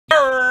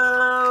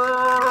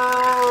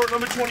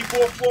number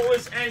 24,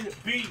 Flawless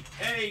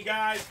NBA,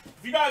 guys.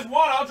 If you guys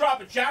want, I'll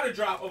drop a chatter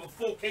drop of a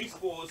full case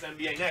Flawless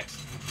NBA next.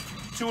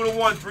 2 to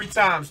 1, 3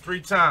 times, 3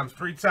 times,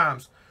 3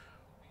 times.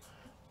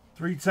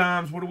 3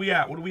 times. What are we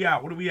at? What are we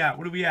at? What are we at?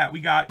 What are we at?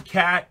 We got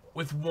Cat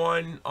with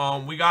 1.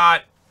 We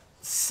got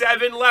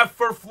 7 left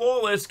for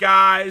Flawless,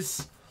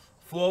 guys.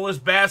 Flawless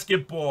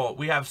basketball.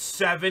 We have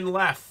 7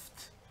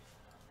 left.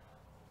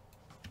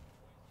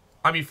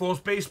 I mean,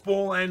 Flawless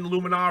baseball and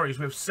Luminaries.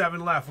 We have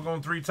 7 left. We're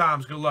going 3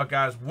 times. Good luck,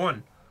 guys.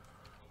 1.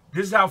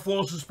 This is how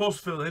Flawless is supposed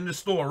to feel in the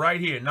store, right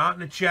here. Not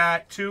in the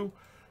chat. 2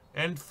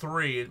 and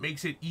 3. It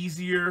makes it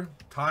easier,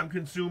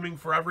 time-consuming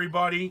for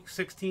everybody.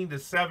 16 to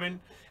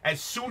 7.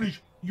 As soon as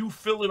you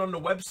fill it on the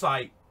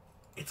website,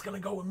 it's going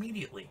to go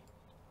immediately.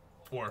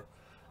 Or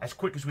as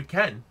quick as we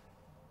can.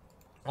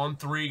 On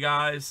 3,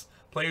 guys.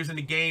 Players in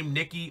the game,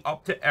 Nikki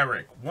up to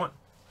Eric. 1,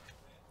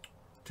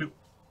 2,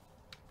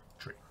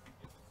 3.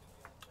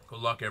 Good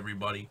luck,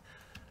 everybody.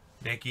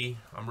 Nikki,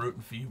 I'm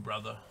rooting for you,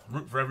 brother. I'm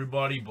rooting for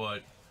everybody,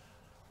 but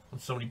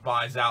when somebody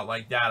buys out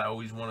like that, I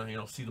always want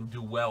to, see them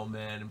do well,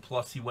 man. And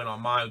plus, he went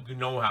on my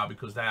know-how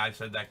because I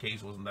said that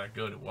case wasn't that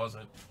good. It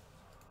wasn't.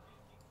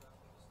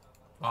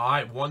 All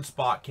right, 1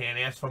 spot. Can't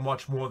ask for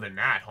much more than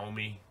that,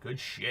 homie. Good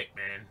shit,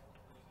 man.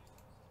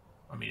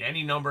 I mean,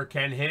 any number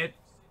can hit.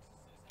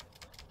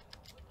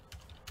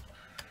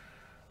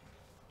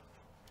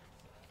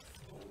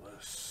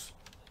 Flawless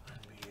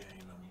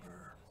NBA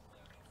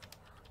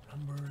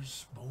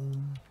numbers,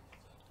 boom.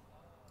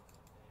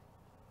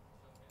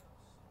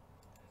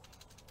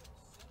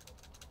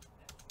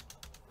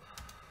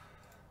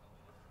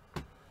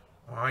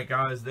 All right,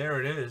 guys, there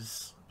it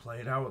is.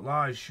 Play it how it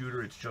lies,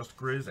 shooter. It's just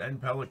Grizz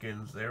and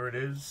Pelicans. There it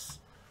is.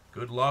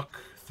 Good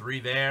luck. 3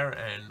 there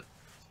and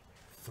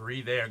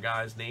 3 there,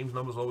 guys. Names,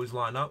 numbers always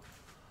line up.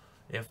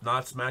 If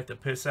not, smack the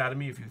piss out of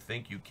me if you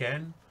think you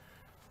can.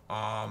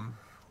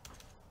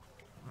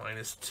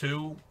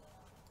 -2.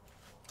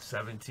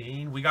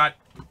 17. We got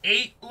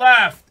 8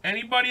 left.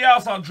 Anybody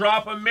else? I'll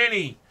drop a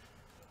mini.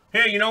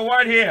 Here, you know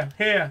what?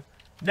 Here.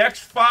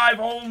 Next 5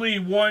 only,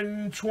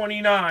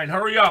 129.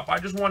 Hurry up. I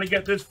just want to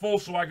get this full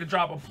so I can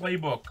drop a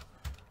playbook.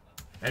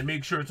 And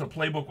make sure it's a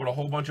playbook with a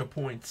whole bunch of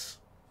points.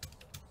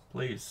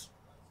 Please.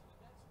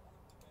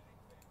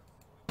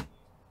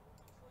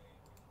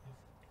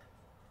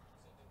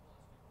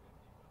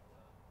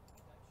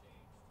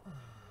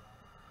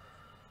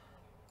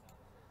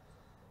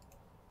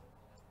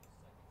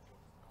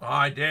 All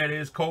right, there it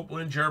is.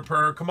 Copeland,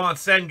 Jerper. Come on,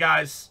 send,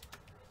 guys.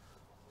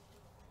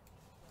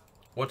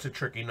 What's a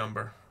tricky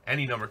number?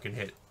 Any number can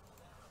hit.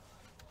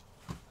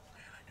 Man,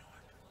 I knew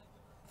it.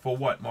 For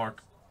what,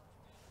 Mark?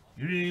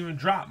 You didn't even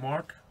drop,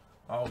 Mark.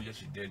 Oh,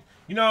 yes, you did.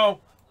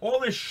 All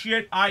this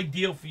shit I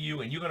deal for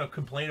you, and you're going to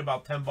complain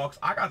about $10.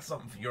 I got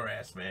something for your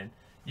ass, man.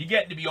 You're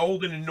getting to be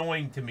old and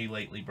annoying to me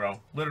lately, bro.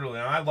 Literally,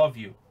 and I love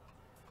you.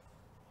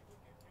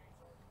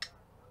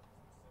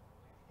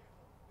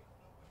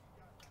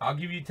 I'll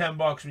give you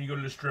 $10 when you go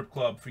to the strip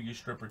club for your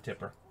stripper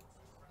tipper.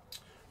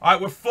 All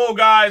right, we're full,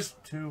 guys.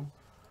 2,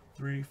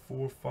 3,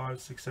 4,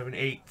 5, 6, 7,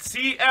 8.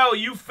 CL,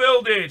 you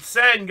filled it.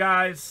 Send,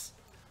 guys.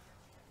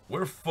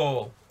 We're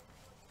full.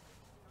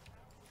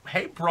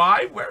 Hey,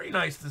 Bri. Very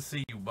nice to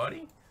see you,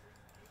 buddy.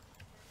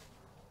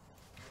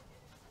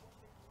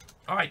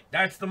 All right,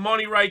 that's the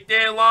money right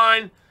there,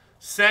 line.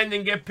 Send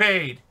and get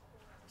paid.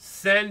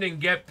 Send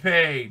and get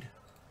paid.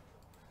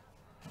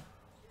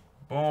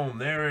 Boom,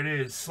 there it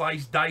is.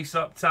 Slice dice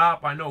up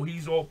top. I know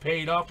he's all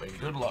paid up, and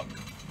good luck.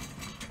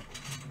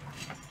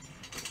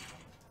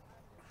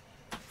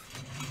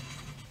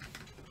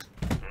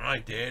 All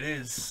right, there it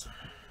is.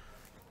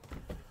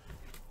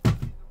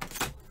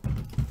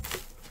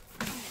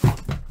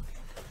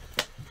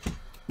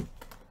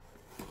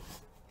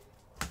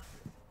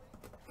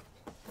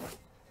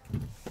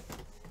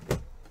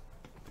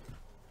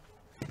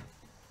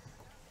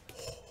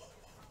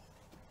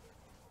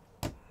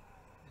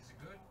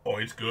 Oh,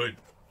 it's good.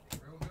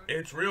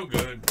 It's real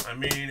good. I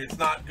mean, it's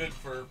not good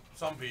for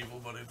some people,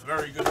 but it's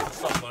very good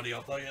for somebody,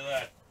 I'll tell you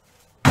that.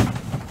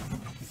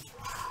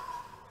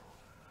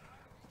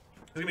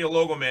 There's going to be a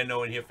Logo Man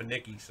no in here for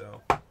Nikki,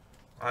 so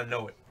I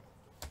know it.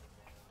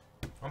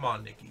 Come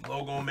on, Nikki.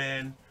 Logo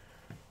Man.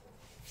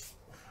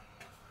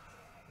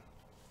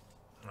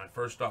 All right,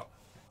 first up.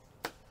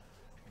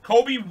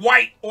 Kobe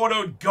White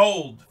autoed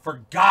gold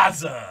for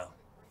Gaza.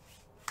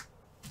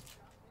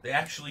 They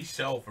actually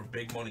sell for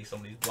big money, some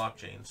of these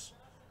blockchains.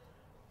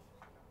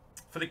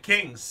 For the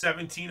Kings,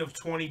 17 of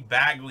 20,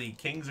 Bagley.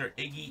 Kings are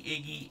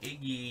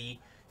Iggy.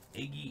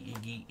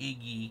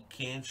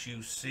 Can't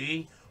you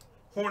see?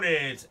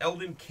 Hornets,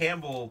 Eldon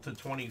Campbell to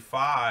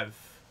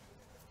 25.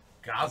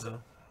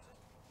 Gaza.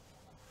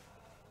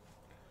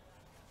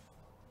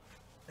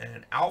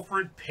 And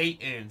Alfred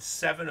Payton,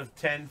 7 of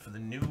 10 for the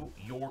New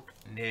York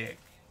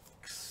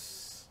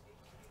Knicks.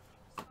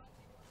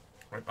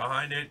 Right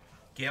behind it,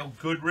 Gail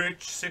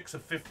Goodrich, 6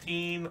 of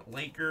 15,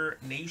 Laker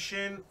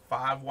Nation,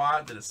 5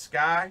 wide to the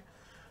sky.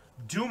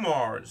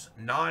 Dumars,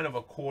 9 of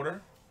a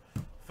quarter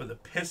for the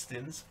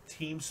Pistons.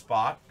 Team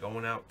spot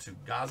going out to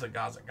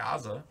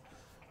Gaza.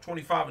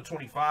 25 of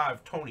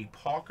 25, Tony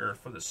Parker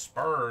for the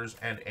Spurs,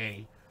 and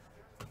a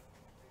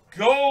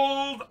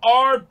gold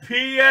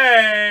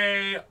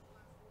RPA,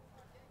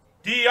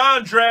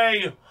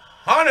 DeAndre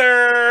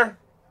Hunter.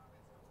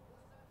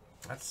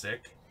 That's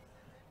sick.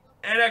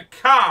 And a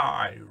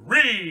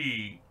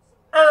Kyrie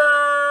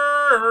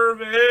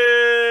Irving.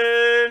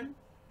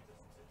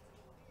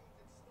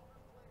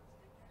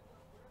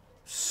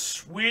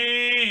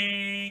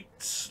 Sweet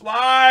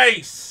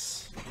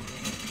slice.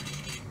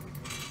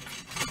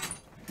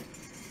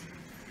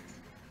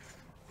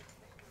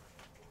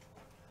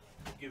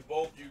 Give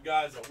both you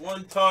guys a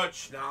one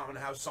touch. Now I'm going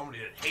to have somebody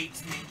that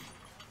hates me.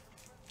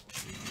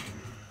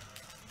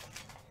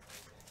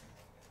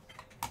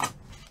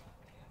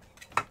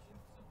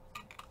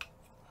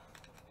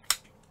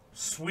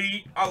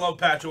 Sweet. I love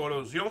patch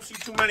autos. You don't see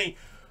too many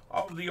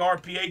of the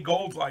RPA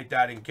golds like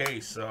that in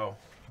case, so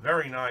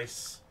very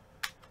nice.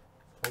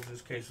 Hope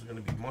this case is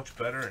going to be much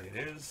better, and it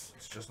is.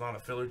 It's just not a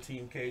filler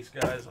team case,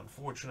 guys.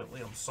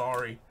 Unfortunately, I'm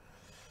sorry.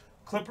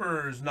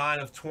 Clippers, 9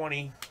 of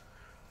 20.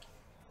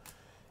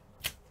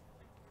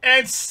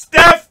 And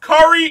Steph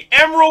Curry,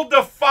 Emerald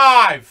of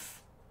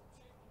 5.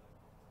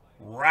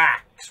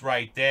 Racks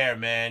right there,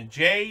 man.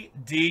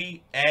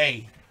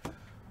 JDA.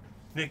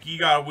 Nick, you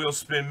got a wheel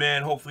spin,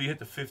 man. Hopefully you hit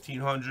the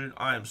 1,500.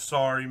 I am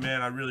sorry,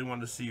 man. I really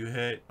wanted to see you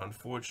hit.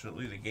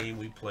 Unfortunately, the game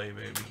we play,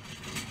 baby.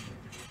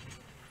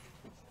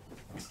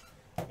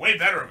 Way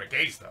better of a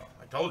case, though.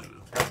 I told you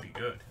it was going to be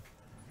good.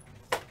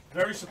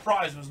 Very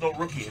surprised there was no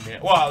rookie in there.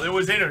 Well, there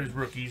was in his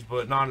rookies,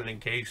 but not an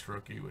encased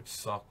rookie, which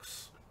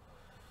sucks.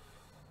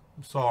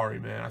 I'm sorry,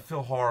 man. I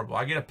feel horrible.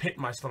 I get a pit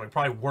in my stomach,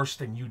 probably worse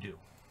than you do.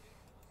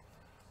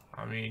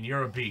 I mean,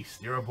 you're a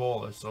beast. You're a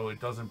baller, so it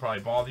doesn't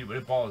probably bother you, but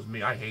it bothers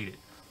me. I hate it.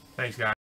 Thanks, guys.